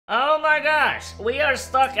my gosh, we are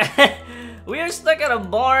stuck we are stuck at a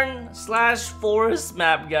barn/forest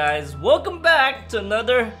map, guys. Welcome back to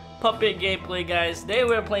another puppet gameplay, guys. Today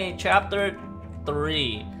we're playing chapter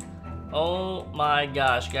 3. Oh my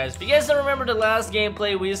gosh, guys. If you guys don't remember the last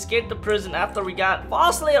gameplay, we escaped the prison after we got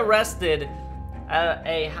falsely arrested at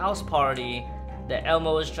a house party that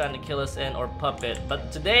Elmo was trying to kill us in, or puppet.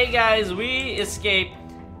 But today, guys, we escaped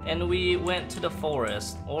and we went to the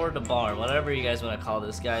forest or the barn, whatever you guys want to call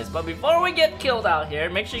this, guys. But before we get killed out here,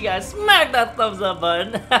 make sure you guys smack that thumbs up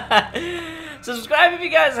button. Subscribe if you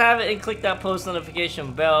guys haven't, and click that post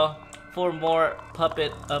notification bell for more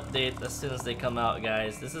puppet updates as soon as they come out,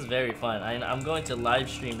 guys. This is very fun. I'm going to live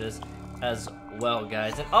stream this as well,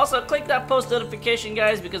 guys. And also click that post notification,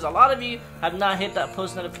 guys, because a lot of you have not hit that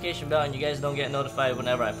post notification bell and you guys don't get notified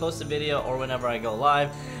whenever I post a video or whenever I go live.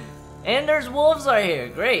 And there's wolves right here.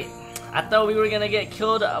 Great. I thought we were gonna get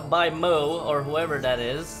killed by Mo or whoever that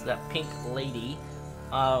is, that pink lady.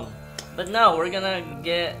 But no, we're gonna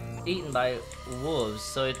get eaten by wolves.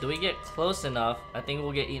 So do we get close enough? I think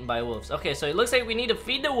we'll get eaten by wolves. Okay, so it looks like we need to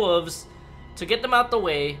feed the wolves to get them out the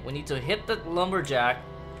way. We need to hit the lumberjack,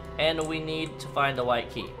 and we need to find the white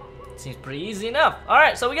key. Seems pretty easy enough. All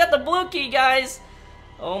right, so we got the blue key, guys.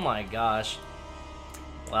 Oh my gosh.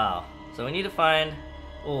 Wow. So we need to find.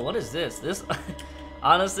 Oh, what is this? This,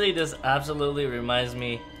 honestly, this absolutely reminds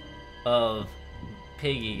me of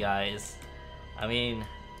Piggy, guys. I mean,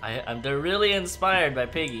 they're really inspired by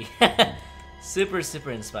Piggy. super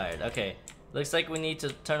inspired. Okay, looks like we need to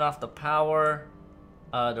turn off the power.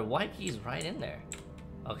 The white key is right in there.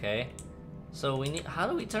 Okay, so we need. How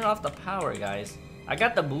do we turn off the power, guys? I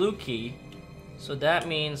got the blue key, so that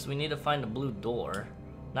means we need to find the blue door.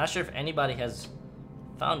 Not sure if anybody has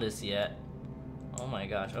found this yet. Oh my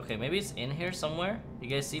gosh. Okay, maybe it's in here somewhere. You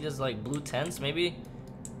guys see this like blue tents? Maybe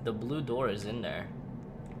the blue door is in there.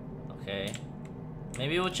 Okay.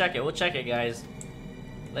 Maybe we'll check it. We'll check it, guys.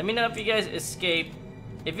 Let me know if you guys escaped.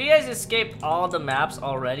 If you guys escaped all the maps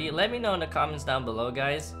already, let me know in the comments down below,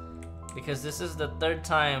 guys. Because this is the third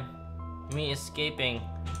time me escaping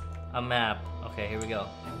a map. Okay, here we go.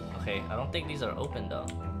 Okay, I don't think these are open though.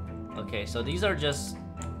 Okay, so these are just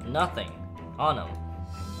nothing on them.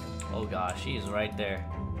 Oh gosh, she is right there.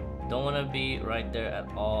 Don't want to be right there at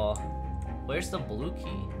all. Where's the blue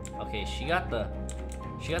key? Okay, she got the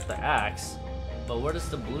axe, but where does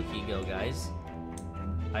the blue key go, guys?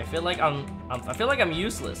 I feel like I'm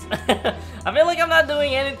useless. I feel like I'm not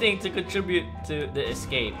doing anything to contribute to the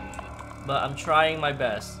escape, but I'm trying my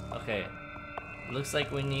best. Okay, looks like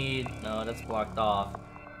we need. No, that's blocked off.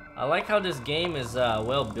 I like how this game is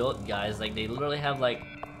well built, guys. Like they literally have like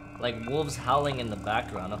wolves howling in the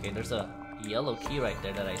background. Okay, there's a yellow key right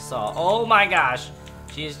there that I saw. Oh my gosh,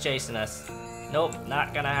 she's chasing us. Nope,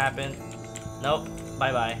 not gonna happen. Nope,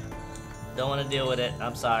 bye-bye. Don't want to deal with it.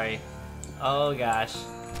 I'm sorry. Oh gosh,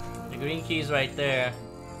 the green key's right there.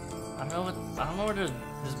 I don't know where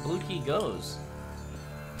this blue key goes.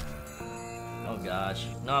 Oh gosh.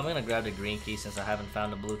 No, I'm gonna grab the green key since I haven't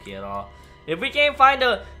found the blue key at all. If we can't find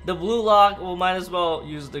the blue lock, we might as well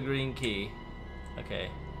use the green key.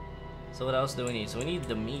 Okay. So what else do we need? So we need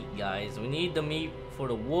the meat, guys. We need the meat for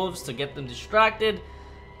the wolves to get them distracted.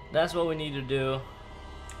 That's what we need to do.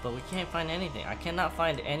 But we can't find anything. I cannot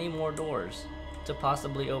find any more doors to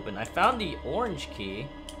possibly open. I found the orange key.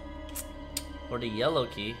 Or the yellow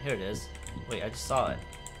key. Here it is. Wait, I just saw it.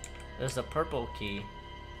 There's a purple key.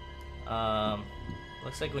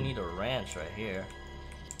 Looks like we need a wrench right here.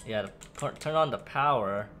 Yeah, to turn on the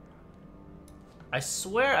power. I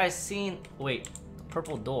swear I seen... Wait, the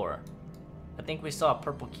purple door. I think we saw a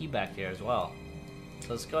purple key back here as well. So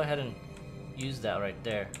let's go ahead and use that right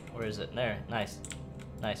there. Where is it? There. Nice.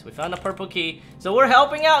 Nice. We found a purple key. So we're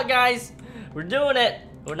helping out, guys. We're doing it.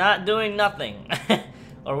 We're not doing nothing.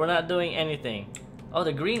 Or we're not doing anything. Oh,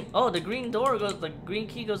 the green door goes, the green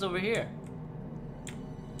key goes over here.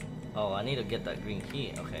 Oh, I need to get that green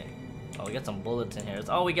key. Okay. Oh, we got some bullets in here. That's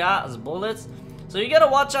all we got is bullets. So you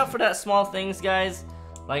gotta watch out for that small things, guys.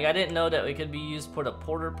 Like, I didn't know that it could be used for the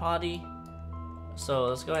porter potty. So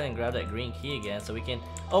let's go ahead and grab that green key again so we can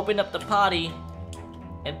open up the potty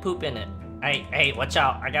and poop in it. Hey, watch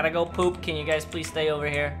out. I gotta go poop. Can you guys please stay over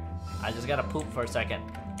here? I just gotta poop for a second.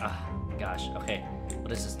 Ah, gosh. Okay.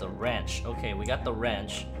 What is this? The wrench. Okay, we got the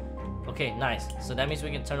wrench. Okay, nice. So that means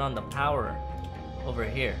we can turn on the power over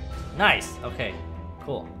here. Nice. Okay,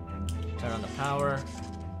 cool. Turn on the power.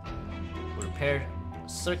 Repair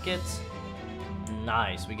circuit.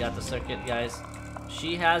 Nice. We got the circuit, guys.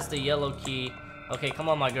 She has the yellow key. Okay, come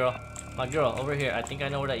on, my girl. My girl, over here. I think I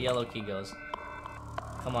know where that yellow key goes.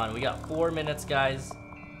 Come on, we got 4 minutes, guys.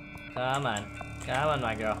 Come on. Come on,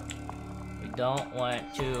 my girl. We don't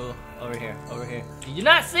want you over here, over here. Did you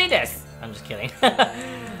not see this? I'm just kidding.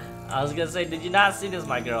 I was gonna say, did you not see this,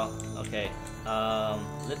 my girl? Okay.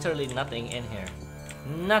 Literally nothing in here.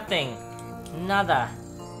 Nothing. Nada.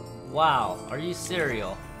 Wow. Are you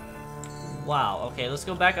serial? Wow. Okay, let's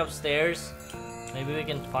go back upstairs. Maybe we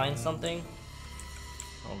can find something.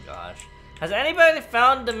 Oh gosh. Has anybody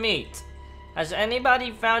found the meat? Has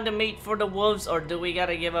anybody found the meat for the wolves, or do we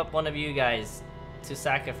gotta give up one of you guys to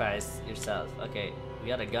sacrifice yourself? Okay, we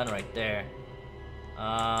got a gun right there.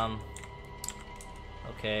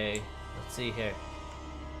 Okay, let's see here.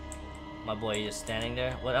 My boy is standing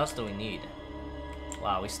there. What else do we need?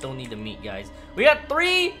 Wow, we still need the meat, guys. We got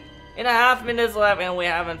 3.5 minutes left and we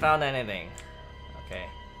haven't found anything. Okay,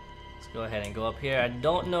 let's go ahead and go up here. I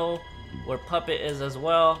don't know where Puppet is as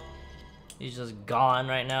well. He's just gone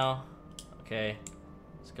right now. Okay,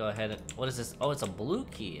 let's go ahead and... What is this? Oh, it's a blue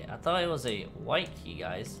key. I thought it was a white key,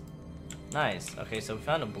 guys. Nice. Okay, so we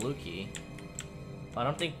found a blue key. I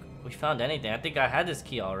don't think we found anything. I think I had this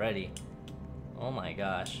key already. Oh my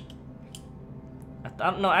gosh.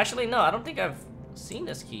 No, actually, no. I don't think I've seen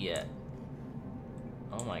this key yet.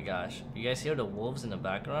 Oh my gosh. You guys hear the wolves in the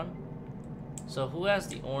background? So who has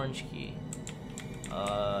the orange key?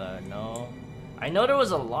 No. I know there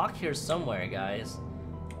was a lock here somewhere, guys.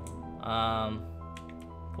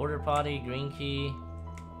 Porter potty, green key.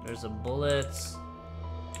 There's a bullets.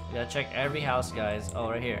 We gotta check every house, guys. Oh,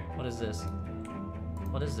 right here. What is this?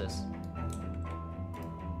 What is this?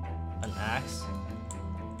 An axe?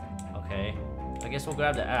 Okay. I guess we'll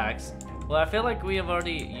grab the axe. Well, I feel like we have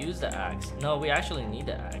already used the axe. No, we actually need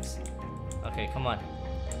the axe. Okay, come on.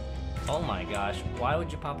 Oh my gosh. Why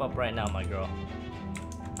would you pop up right now, my girl?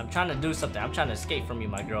 I'm trying to do something. I'm trying to escape from you,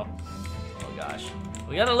 my girl. Oh gosh.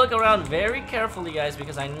 We gotta look around very carefully, guys,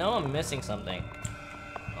 because I know I'm missing something.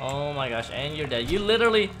 Oh my gosh, and you're dead. You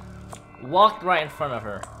literally walked right in front of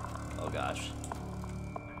her. Oh gosh.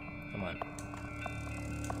 Come on.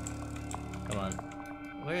 Come on.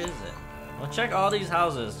 Where is it? We'll check all these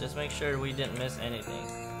houses. Just make sure we didn't miss anything.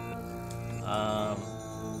 Let's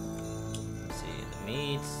see, the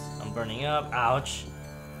meats. I'm burning up. Ouch.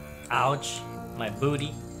 Ouch. My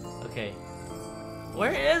booty. Okay.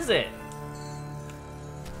 Where is it?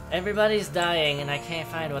 Everybody's dying and I can't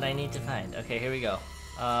find what I need to find. Okay, here we go.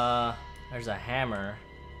 There's a hammer.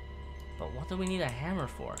 But what do we need a hammer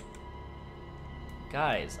for?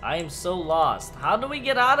 Guys, I am so lost. How do we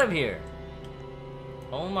get out of here?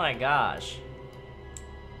 Oh my gosh.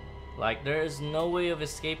 Like, there is no way of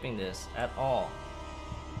escaping this at all.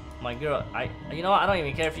 My girl, you know what? I don't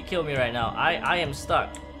even care if you kill me right now. I am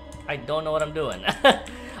stuck. I don't know what I'm doing.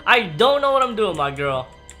 I don't know what I'm doing, my girl.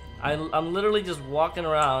 I'm literally just walking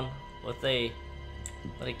around with a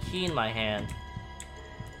key in my hand.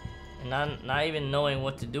 And not even knowing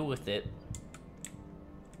what to do with it.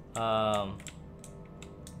 Does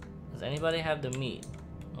anybody have the meat?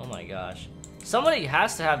 Oh my gosh. Somebody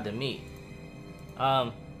has to have the meat.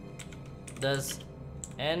 Does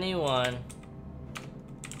anyone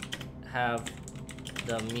have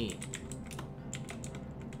the meat?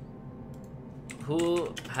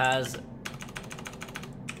 Who has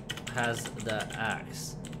the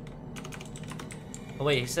axe? Oh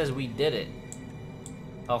wait, he says we did it.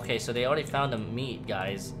 Okay, so they already found the meat,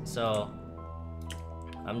 guys. So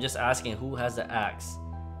I'm just asking who has the axe.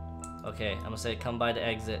 Okay, I'm gonna say come by the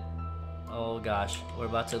exit. Oh gosh, we're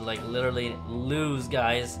about to like literally lose,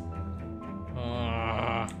 guys.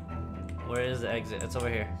 Where is the exit? It's over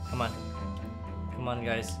here. Come on. Come on,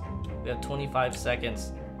 guys. We have 25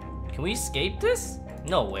 seconds. Can we escape this?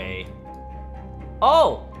 No way.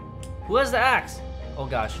 Oh! Who has the axe? Oh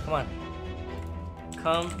gosh, come on.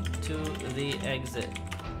 Come to the exit.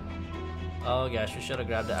 Oh gosh, we should have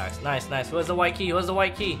grabbed the axe. Nice, nice. Who has the white key? Who has the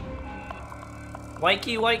white key? White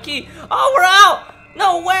key, white key. Oh, we're out!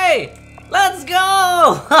 No way! Let's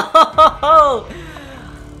go!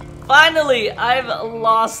 Finally, I've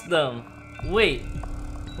lost them. Wait,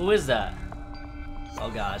 who is that? Oh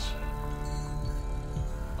gosh.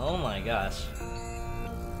 Oh my gosh.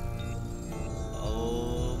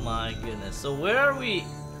 Oh my goodness. So where are we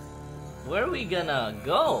gonna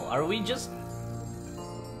go? Are we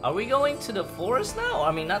going to the forest now?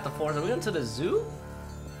 I mean, not the forest. Are we going to the zoo?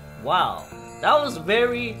 Wow. That was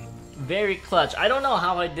very, very clutch. I don't know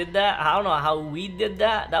how I did that. I don't know how we did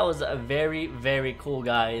that. That was a very, very cool,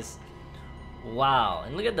 guys. Wow.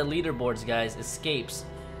 And look at the leaderboards, guys. Escapes.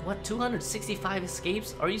 What? 265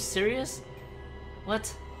 escapes? Are you serious?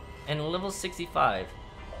 What? And level 65.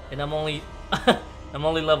 And I'm only I'm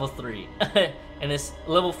only level 3. And it's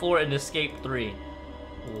level 4 and escape 3.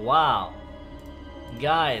 Wow.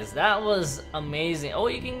 Guys, that was amazing. Oh,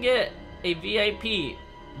 you can get a VIP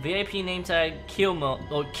name tag King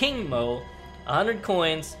Mo, 100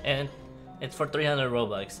 coins, and it's for 300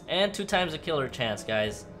 Robux, and 2 times a killer chance,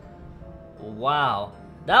 guys. Wow,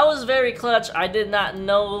 that was very clutch. I did not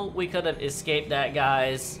know we could have escaped that,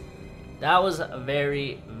 guys. That was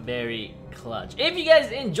very, very clutch. If you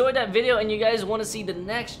guys enjoyed that video and you guys want to see the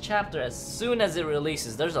next chapter as soon as it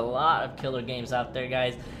releases, there's a lot of killer games out there,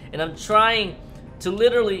 guys, and I'm trying to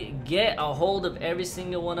literally get a hold of every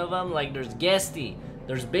single one of them. Like, there's Guesty,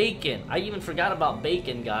 there's Bacon. I even forgot about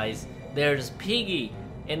Bacon, guys. There's Piggy,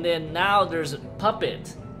 and then now there's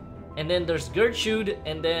Puppet, and then there's Gertrude,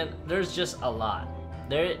 and then there's just a lot.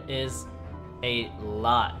 There is a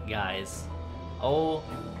lot, guys. Oh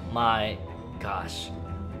my gosh,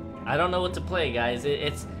 I don't know what to play, guys.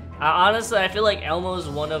 Honestly, I feel like Elmo's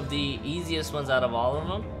one of the easiest ones out of all of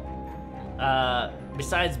them.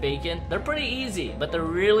 Besides Bacon, they're pretty easy, but they're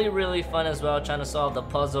really, really fun as well, trying to solve the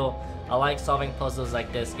puzzle. I like solving puzzles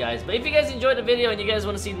like this, guys. But if you guys enjoyed the video and you guys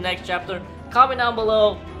want to see the next chapter, comment down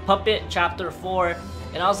below Puppet Chapter 4,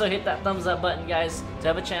 and also hit that thumbs up button, guys, to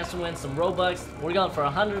have a chance to win some Robux. We're going for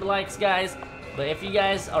 100 likes, guys. But if you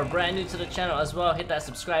guys are brand new to the channel as well, hit that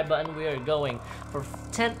subscribe button. We are going for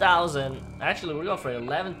 10,000. Actually, we're going for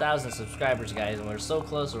 11,000 subscribers, guys, and we're so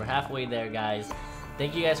close. We're halfway there, guys.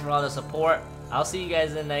 Thank you guys for all the support. I'll see you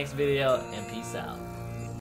guys in the next video, and peace out.